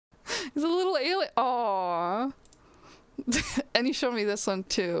He's a little alien. Aww. And he showed me this one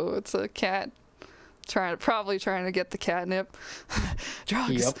too. It's a cat probably trying to get the catnip.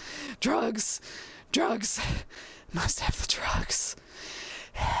 Drugs. Yep. Drugs. Drugs. Must have the drugs.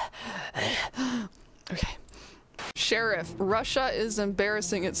 Okay. Sheriff, Russia is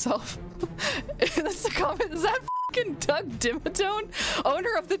embarrassing itself. That's the comment. Is that fucking Doug Dimmadome?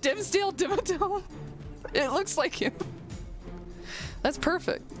 Owner of the Dimsdale Dimmadome? It looks like him. That's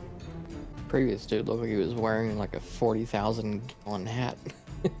perfect. Previous dude looked like he was wearing like a 40,000 gallon hat.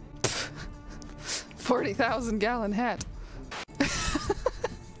 40,000 gallon hat.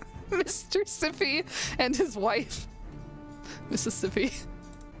 Mr. Sippy and his wife. Mississippi.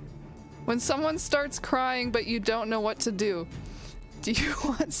 When someone starts crying but you don't know what to do you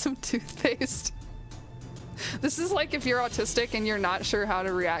want some toothpaste? This is like if you're autistic and you're not sure how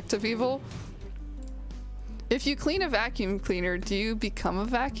to react to people. If you clean a vacuum cleaner, do you become a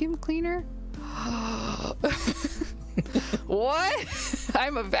vacuum cleaner? What?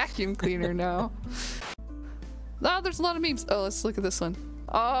 I'm a vacuum cleaner now. Oh, there's a lot of memes. Oh, let's look at this one.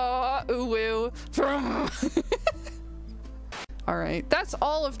 Oh, ooh, Alright, that's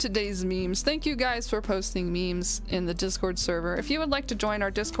all of today's memes. Thank you guys for posting memes in the Discord server. If you would like to join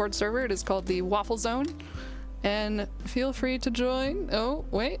our Discord server, it is called the Waffle Zone. And feel free to join. Oh,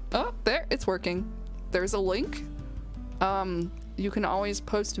 wait. Oh, there. It's working. There's a link. You can always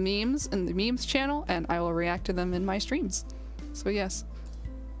post memes in the memes channel, and I will react to them in my streams. So yes.